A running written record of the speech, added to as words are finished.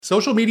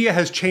Social media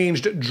has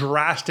changed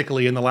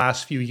drastically in the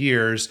last few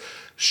years.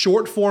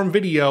 Short form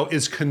video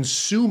is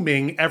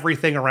consuming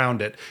everything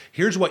around it.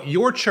 Here's what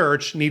your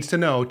church needs to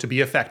know to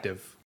be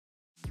effective.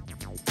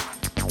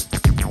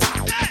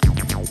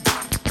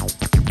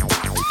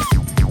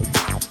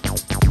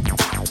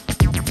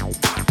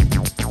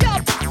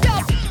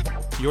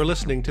 You're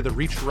listening to the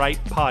Reach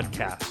Right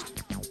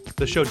podcast,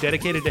 the show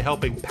dedicated to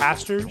helping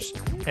pastors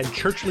and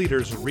church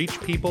leaders reach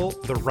people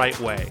the right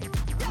way.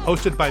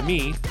 Hosted by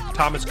me,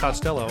 Thomas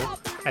Costello,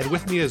 and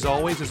with me as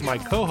always is my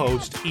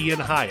co-host, Ian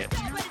Hyatt.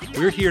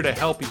 We're here to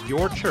help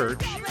your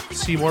church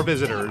see more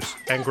visitors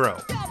and grow.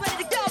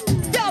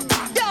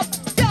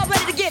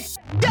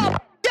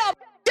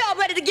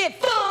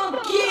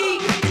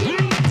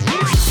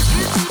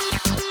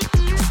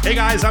 Hey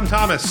guys, I'm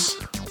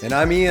Thomas. And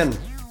I'm Ian.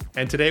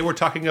 And today we're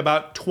talking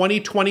about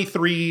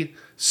 2023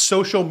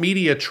 social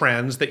media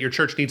trends that your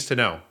church needs to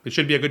know. It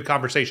should be a good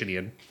conversation,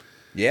 Ian.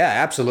 Yeah,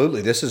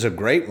 absolutely. This is a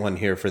great one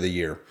here for the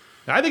year.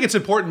 Now, I think it's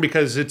important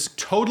because it's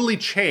totally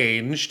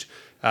changed,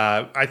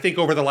 I think,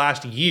 over the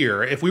last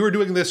year. If we were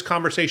doing this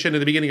conversation in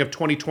the beginning of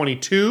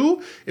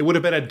 2022, it would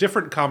have been a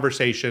different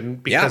conversation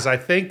because I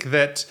think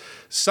that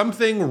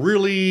something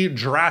really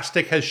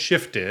drastic has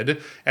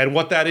shifted. And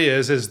what that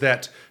is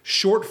that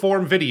short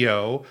form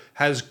video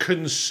has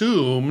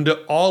consumed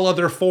all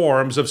other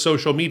forms of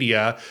social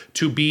media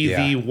to be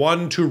the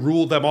one to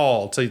rule them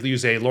all, to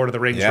use a Lord of the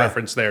Rings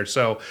reference there.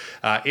 So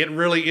it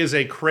really is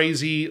a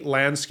crazy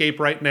landscape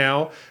right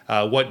now.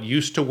 What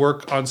used to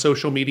work on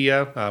social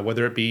media,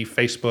 whether it be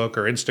Facebook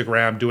or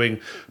Instagram, doing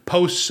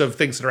posts of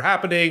things that are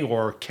happening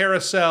or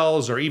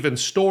carousels or even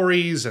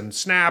stories and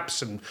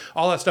snaps and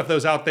all that stuff that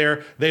was out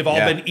there, they've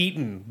all been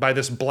eaten by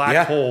this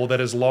black hole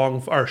that is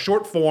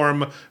short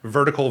form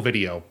vertical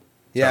video.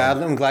 Yeah,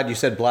 I'm glad you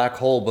said black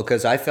hole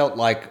because I felt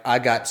like I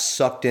got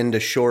sucked into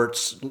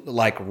shorts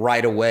like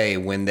right away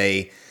when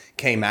they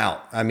came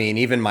out. I mean,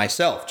 even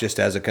myself, just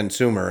as a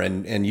consumer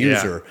and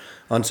user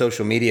on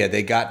social media,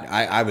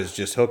 I was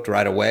just hooked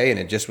right away, and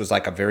it just was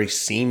like a very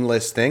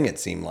seamless thing, it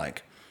seemed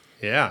like.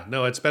 Yeah,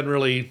 no, it's been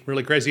really,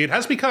 really crazy. It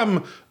has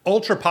become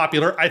ultra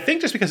popular, I think,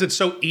 just because it's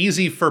so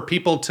easy for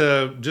people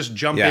to just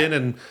jump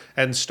in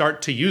and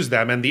start to use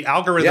them. And the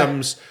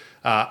algorithms,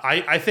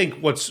 I think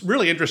what's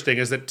really interesting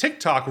is that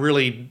TikTok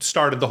really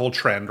started the whole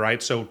trend,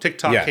 right? So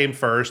TikTok came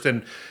first.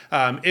 And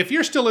if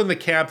you're still in the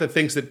camp that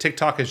thinks that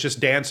TikTok is just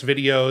dance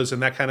videos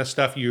and that kind of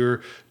stuff,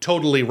 you're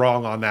totally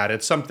wrong on that.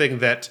 It's something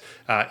that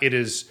it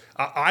is...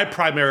 I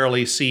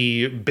primarily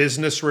see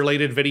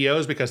business-related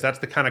videos because that's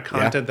the kind of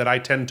content that I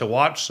tend to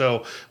watch.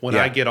 So when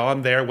I get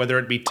on there, whether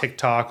it be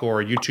TikTok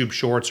or YouTube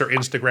Shorts or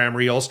Instagram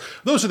Reels,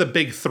 those are the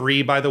big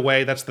three, by the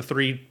way. That's the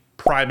three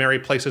primary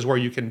places where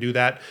you can do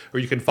that, or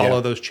you can follow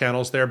those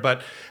channels there.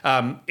 But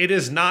it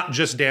is not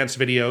just dance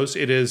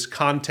videos. It is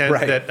content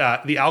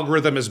that the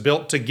algorithm is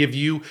built to give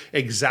you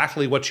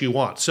exactly what you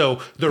want.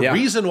 So the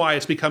reason why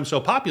it's become so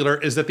popular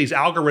is that these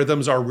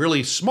algorithms are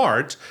really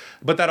smart,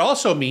 but that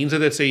also means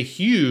that it's a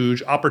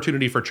huge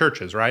opportunity for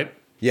churches, right?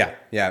 Yeah.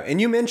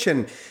 And you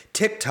mentioned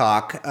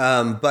TikTok,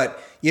 but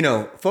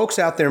folks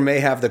out there may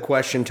have the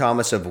question,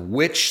 Thomas, of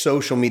which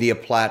social media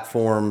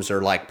platforms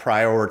are like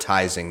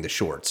prioritizing the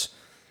shorts.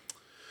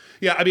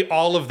 Yeah, I mean,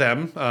 all of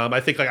them.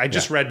 I think I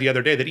just read the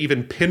other day that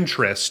even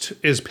Pinterest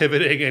is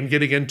pivoting and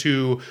getting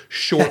into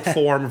short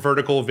form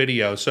vertical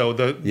video. So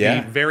the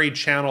very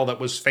channel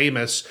that was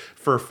famous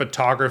for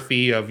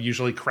photography of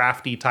usually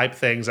crafty type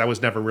things, I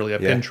was never really a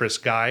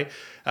Pinterest guy.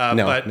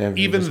 But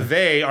even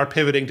they are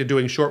pivoting to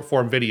doing short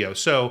form video.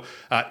 So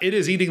it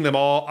is eating them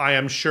all. I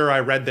am sure I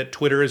read that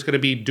Twitter is going to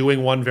be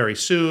doing one very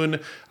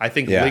soon. I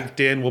think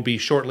LinkedIn will be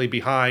shortly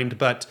behind.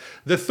 But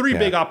the three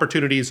big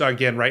opportunities,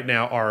 again, right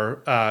now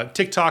are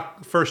TikTok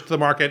first to the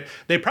market.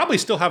 They probably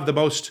still have the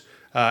most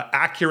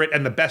accurate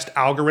and the best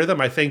algorithm.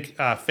 I think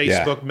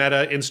Facebook,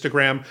 Meta,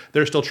 Instagram,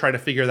 they're still trying to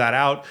figure that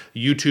out.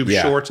 YouTube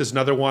Shorts is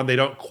another one. They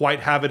don't quite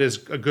have it as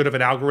good of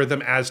an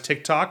algorithm as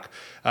TikTok.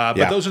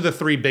 But those are the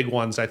three big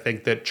ones I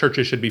think that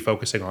churches should be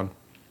focusing on.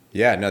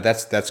 Yeah, no,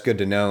 that's good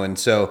to know. And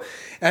so,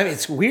 I mean,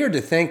 it's weird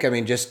to think, I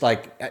mean, just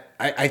like,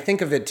 I think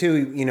of it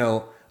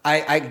too,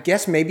 I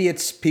guess maybe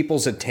it's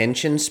people's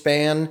attention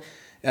span.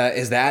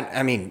 Is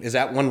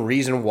that one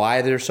reason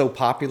why they're so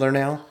popular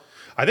now?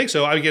 I think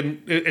so.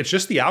 Again, it's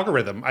just the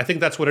algorithm. I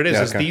think that's what it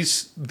is.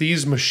 Is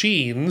these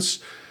machines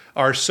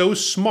are so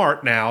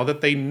smart now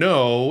that they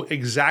know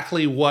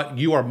exactly what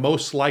you are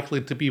most likely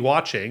to be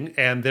watching,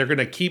 and they're going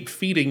to keep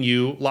feeding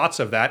you lots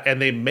of that,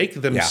 and they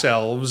make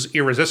themselves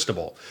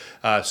irresistible.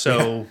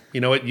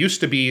 It used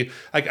to be,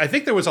 I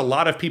think there was a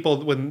lot of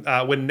people when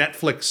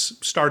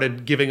Netflix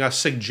started giving us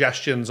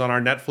suggestions on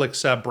our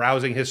Netflix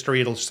browsing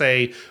history, it'll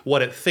say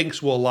what it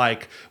thinks we'll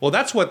like. Well,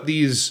 that's what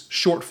these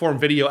short form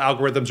video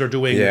algorithms are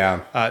doing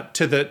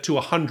to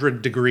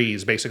 100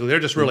 degrees, basically.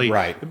 They're just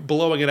really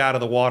blowing it out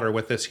of the water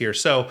with this here.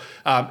 So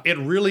it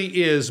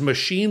really is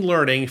machine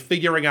learning,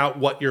 figuring out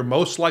what you're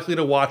most likely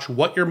to watch,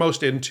 what you're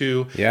most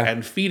into,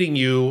 and feeding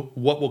you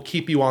what will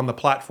keep you on the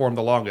platform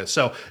the longest.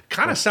 So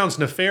kind of sounds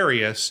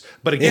nefarious,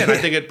 but again, I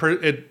think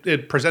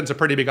it presents a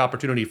pretty big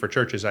opportunity for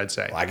churches, I'd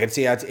say. Well, I can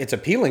see it's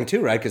appealing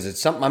too, right? Because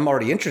it's something I'm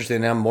already interested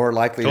in. I'm more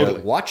likely to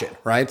watch it,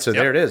 right? So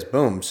there it is,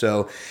 boom.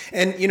 So,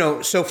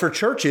 and so for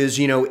churches,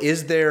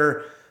 is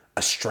there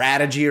a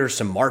strategy or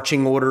some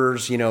marching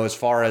orders, as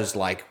far as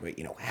like,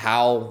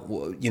 how,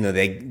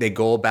 they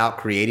go about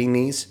creating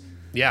these?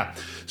 Yeah.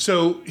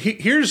 So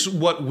here's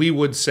what we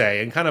would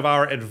say, and kind of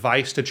our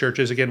advice to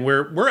churches. Again,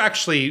 we're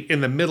actually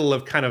in the middle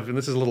of and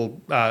this is a little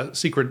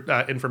secret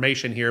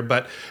information here,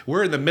 but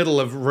we're in the middle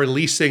of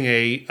releasing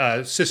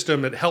a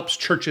system that helps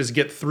churches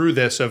get through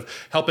this, of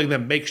helping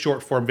them make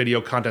short form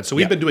video content. So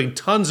we've been doing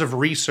tons of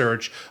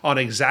research on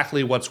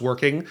exactly what's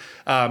working.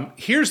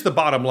 Here's the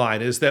bottom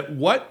line, is that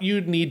what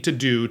you need to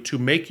do to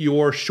make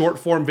your short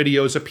form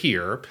videos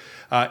appear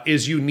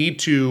is you need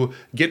to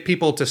get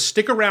people to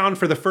stick around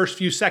for the first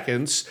few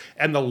seconds,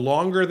 and the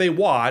longer they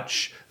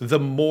watch, the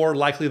more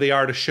likely they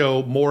are to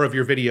show more of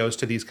your videos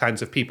to these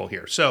kinds of people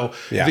here. So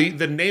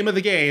the name of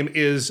the game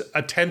is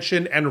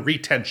attention and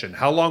retention,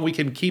 how long we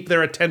can keep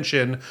their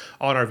attention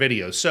on our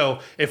videos. So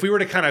if we were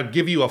to kind of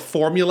give you a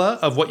formula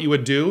of what you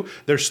would do,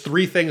 there's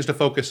 3 things to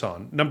focus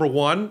on. Number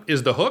 1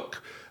 is the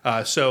hook.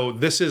 So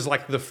this is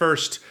like the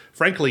first,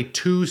 frankly,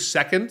 2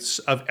 seconds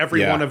of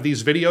every one of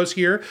these videos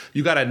here.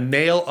 You got to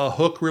nail a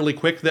hook really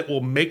quick that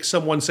will make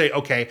someone say,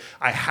 okay,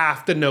 I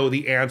have to know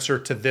the answer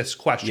to this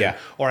question,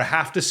 or I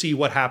have to see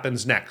what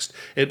happens next.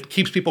 It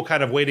keeps people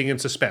kind of waiting in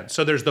suspense.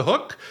 So there's the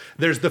hook,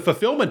 there's the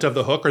fulfillment of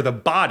the hook, or the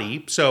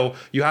body. So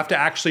you have to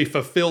actually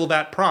fulfill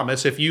that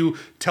promise. If you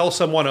tell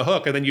someone a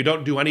hook and then you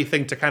don't do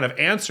anything to kind of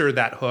answer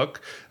that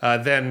hook,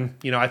 then,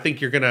 I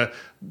think you're going to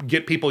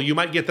get people, you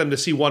might get them to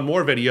see one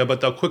more video,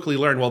 but they'll quickly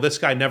learn, well, this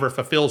guy never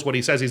fulfills what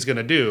he says he's going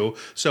to do,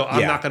 so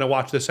I'm not going to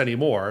watch this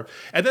anymore.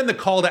 And then the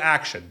call to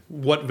action,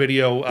 what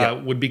video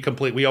would be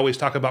complete. We always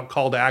talk about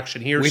call to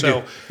action here.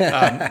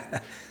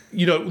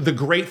 The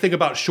great thing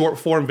about short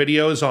form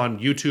videos on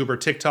YouTube or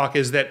TikTok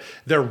is that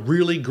they're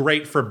really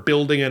great for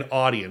building an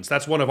audience.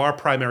 That's one of our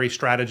primary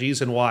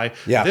strategies, and why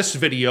this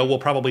video will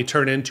probably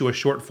turn into a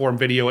short form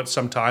video at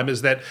some time,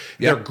 is that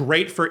they're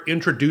great for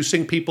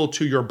introducing people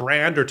to your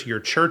brand, or to your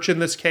church in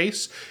this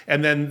case,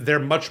 and then they're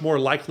much more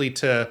likely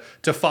to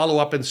follow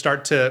up and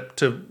start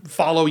to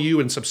follow you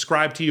and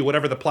subscribe to you,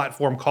 whatever the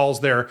platform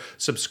calls their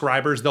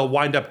subscribers. They'll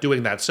wind up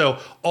doing that. So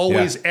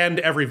always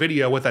end every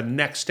video with a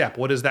next step.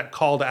 What is that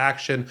call to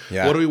action?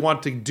 What do we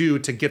want to do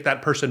to get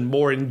that person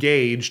more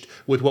engaged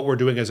with what we're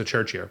doing as a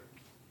church here?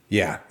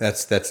 Yeah,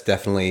 that's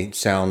definitely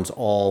sounds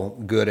all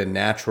good and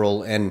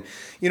natural. And,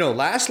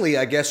 lastly,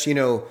 I guess,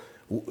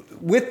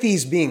 with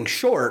these being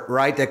short,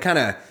 right, that kind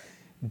of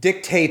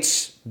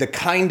dictates the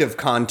kind of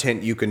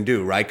content you can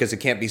do, right? Because it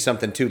can't be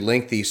something too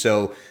lengthy.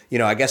 So,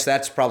 I guess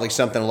that's probably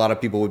something a lot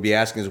of people would be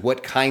asking, is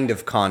what kind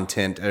of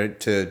content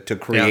to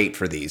create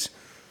for these?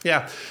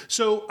 Yeah.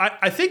 So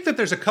I think that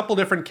there's a couple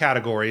different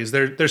categories.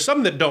 There's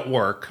some that don't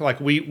work.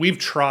 Like we've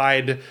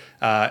tried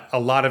a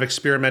lot of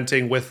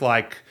experimenting with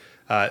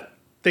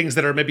things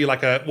that are maybe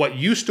like what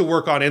used to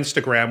work on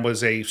Instagram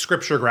was a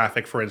scripture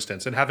graphic, for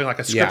instance, and having like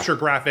a scripture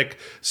graphic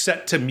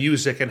set to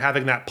music and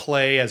having that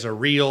play as a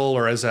reel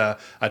or as a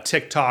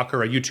TikTok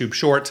or a YouTube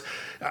short.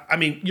 I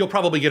mean, you'll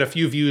probably get a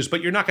few views,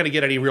 but you're not going to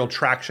get any real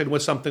traction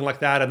with something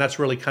like that, and that's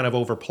really kind of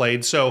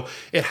overplayed. So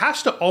it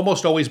has to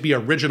almost always be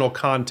original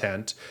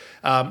content.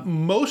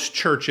 Most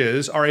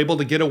churches are able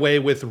to get away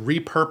with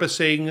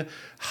repurposing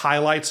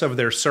highlights of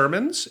their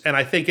sermons, and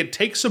I think it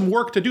takes some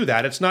work to do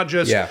that. It's not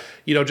just,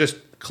 just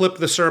clip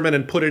the sermon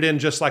and put it in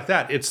just like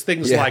that. It's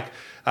things like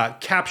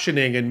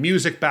captioning and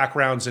music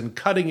backgrounds and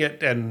cutting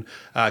it and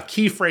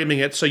keyframing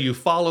it so you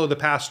follow the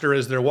pastor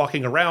as they're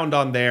walking around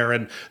on there.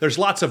 And there's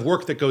lots of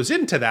work that goes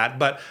into that,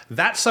 but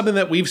that's something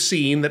that we've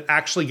seen that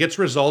actually gets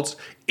results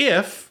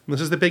if,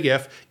 this is the big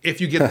if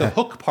you get the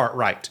hook part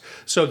right.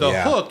 So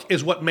the hook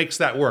is what makes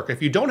that work.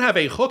 If you don't have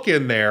a hook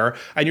in there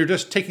and you're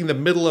just taking the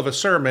middle of a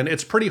sermon,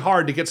 it's pretty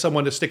hard to get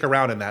someone to stick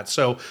around in that.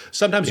 So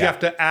sometimes you have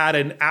to add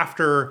an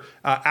after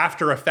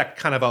effect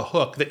kind of a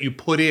hook that you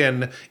put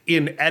in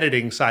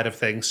editing side of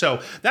things.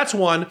 So that's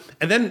one.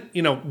 And then,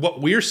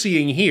 what we're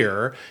seeing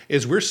here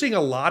is we're seeing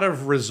a lot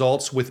of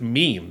results with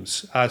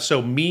memes.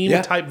 So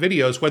meme type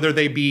videos, whether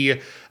they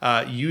be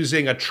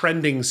using a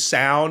trending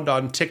sound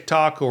on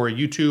TikTok or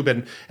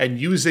YouTube and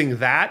using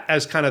that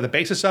as kind of the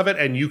basis of it,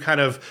 and you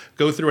kind of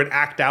go through and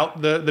act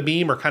out the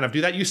meme or kind of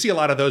do that. You see a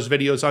lot of those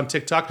videos on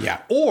TikTok.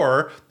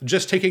 Or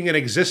just taking an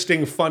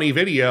existing funny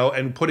video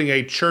and putting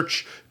a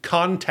church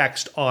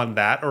context on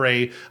that, or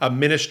a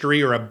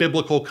ministry or a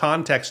biblical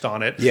context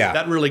on it.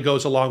 That really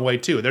goes a long way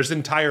too. There's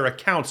entire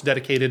accounts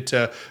dedicated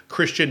to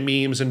Christian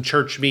memes and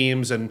church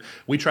memes, and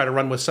we try to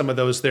run with some of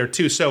those there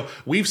too. So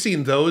we've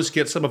seen those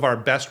get some of our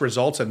best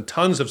results and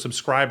tons of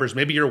subscribers.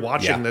 Maybe you're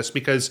watching this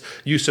because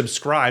you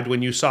subscribed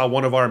when you saw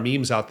one of our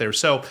memes out there.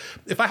 So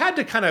if I had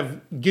to kind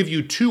of give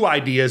you 2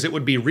 ideas, it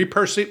would be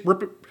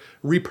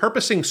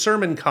repurposing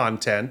sermon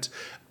content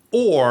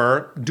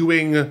or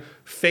doing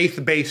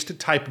faith-based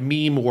type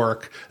meme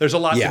work. There's a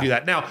lot to do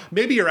that. Now,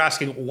 maybe you're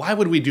asking, why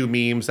would we do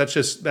memes?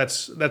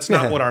 That's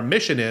not what our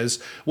mission is.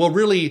 Well,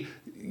 really,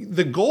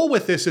 the goal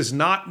with this is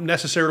not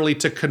necessarily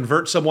to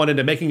convert someone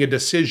into making a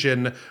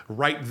decision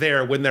right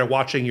there when they're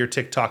watching your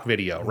TikTok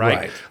video,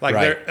 right?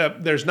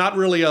 There's not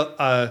really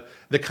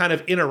the kind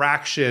of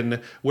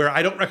interaction where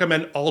I don't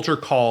recommend altar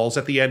calls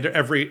at the end of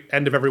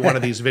every one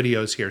of these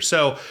videos here.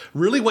 So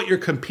really what you're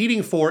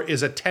competing for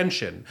is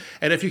attention.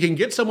 And if you can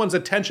get someone's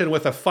attention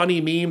with a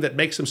funny meme that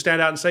makes them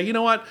stand out and say, you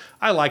know what,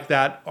 I like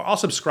that, or I'll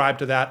subscribe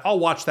to that, I'll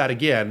watch that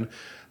again,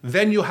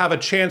 then you'll have a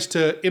chance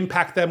to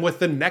impact them with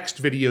the next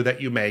video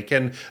that you make,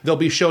 and they'll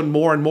be shown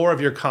more and more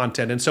of your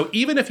content. And so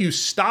even if you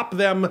stop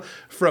them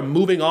from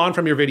moving on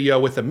from your video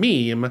with a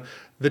meme,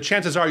 the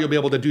chances are you'll be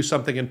able to do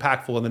something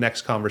impactful in the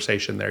next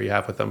conversation there you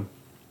have with them.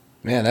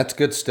 Man, that's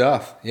good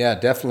stuff. Yeah,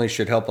 definitely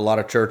should help a lot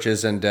of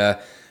churches, and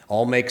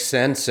all makes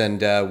sense.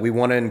 And we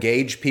want to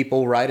engage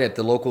people right at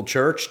the local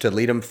church to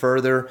lead them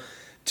further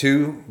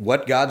to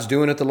what God's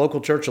doing at the local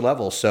church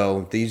level.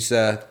 So these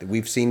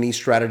we've seen these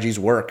strategies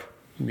work.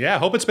 Yeah,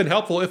 hope it's been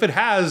helpful. If it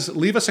has,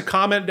 leave us a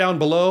comment down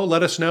below.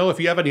 Let us know if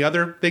you have any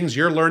other things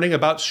you're learning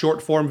about short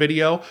form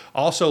video.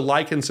 Also,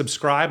 like and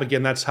subscribe.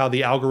 Again, that's how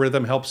the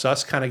algorithm helps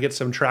us kind of get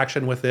some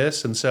traction with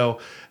this. And so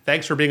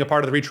thanks for being a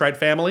part of the Reach Right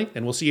family,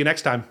 and we'll see you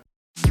next time.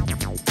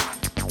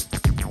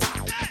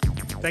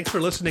 Thanks for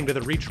listening to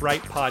the Reach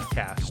Right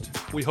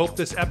podcast. We hope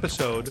this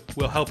episode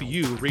will help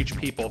you reach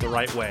people the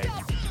right way.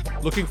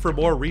 Looking for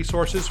more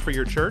resources for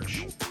your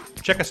church?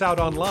 Check us out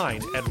online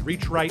at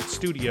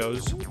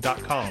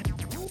reachrightstudios.com.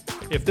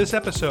 If this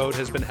episode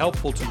has been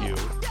helpful to you,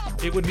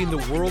 it would mean the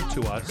world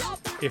to us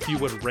if you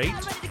would rate,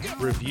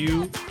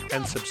 review,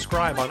 and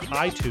subscribe on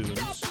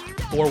iTunes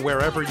or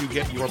wherever you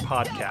get your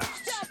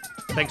podcasts.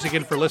 Thanks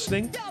again for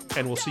listening,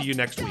 and we'll see you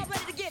next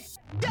week.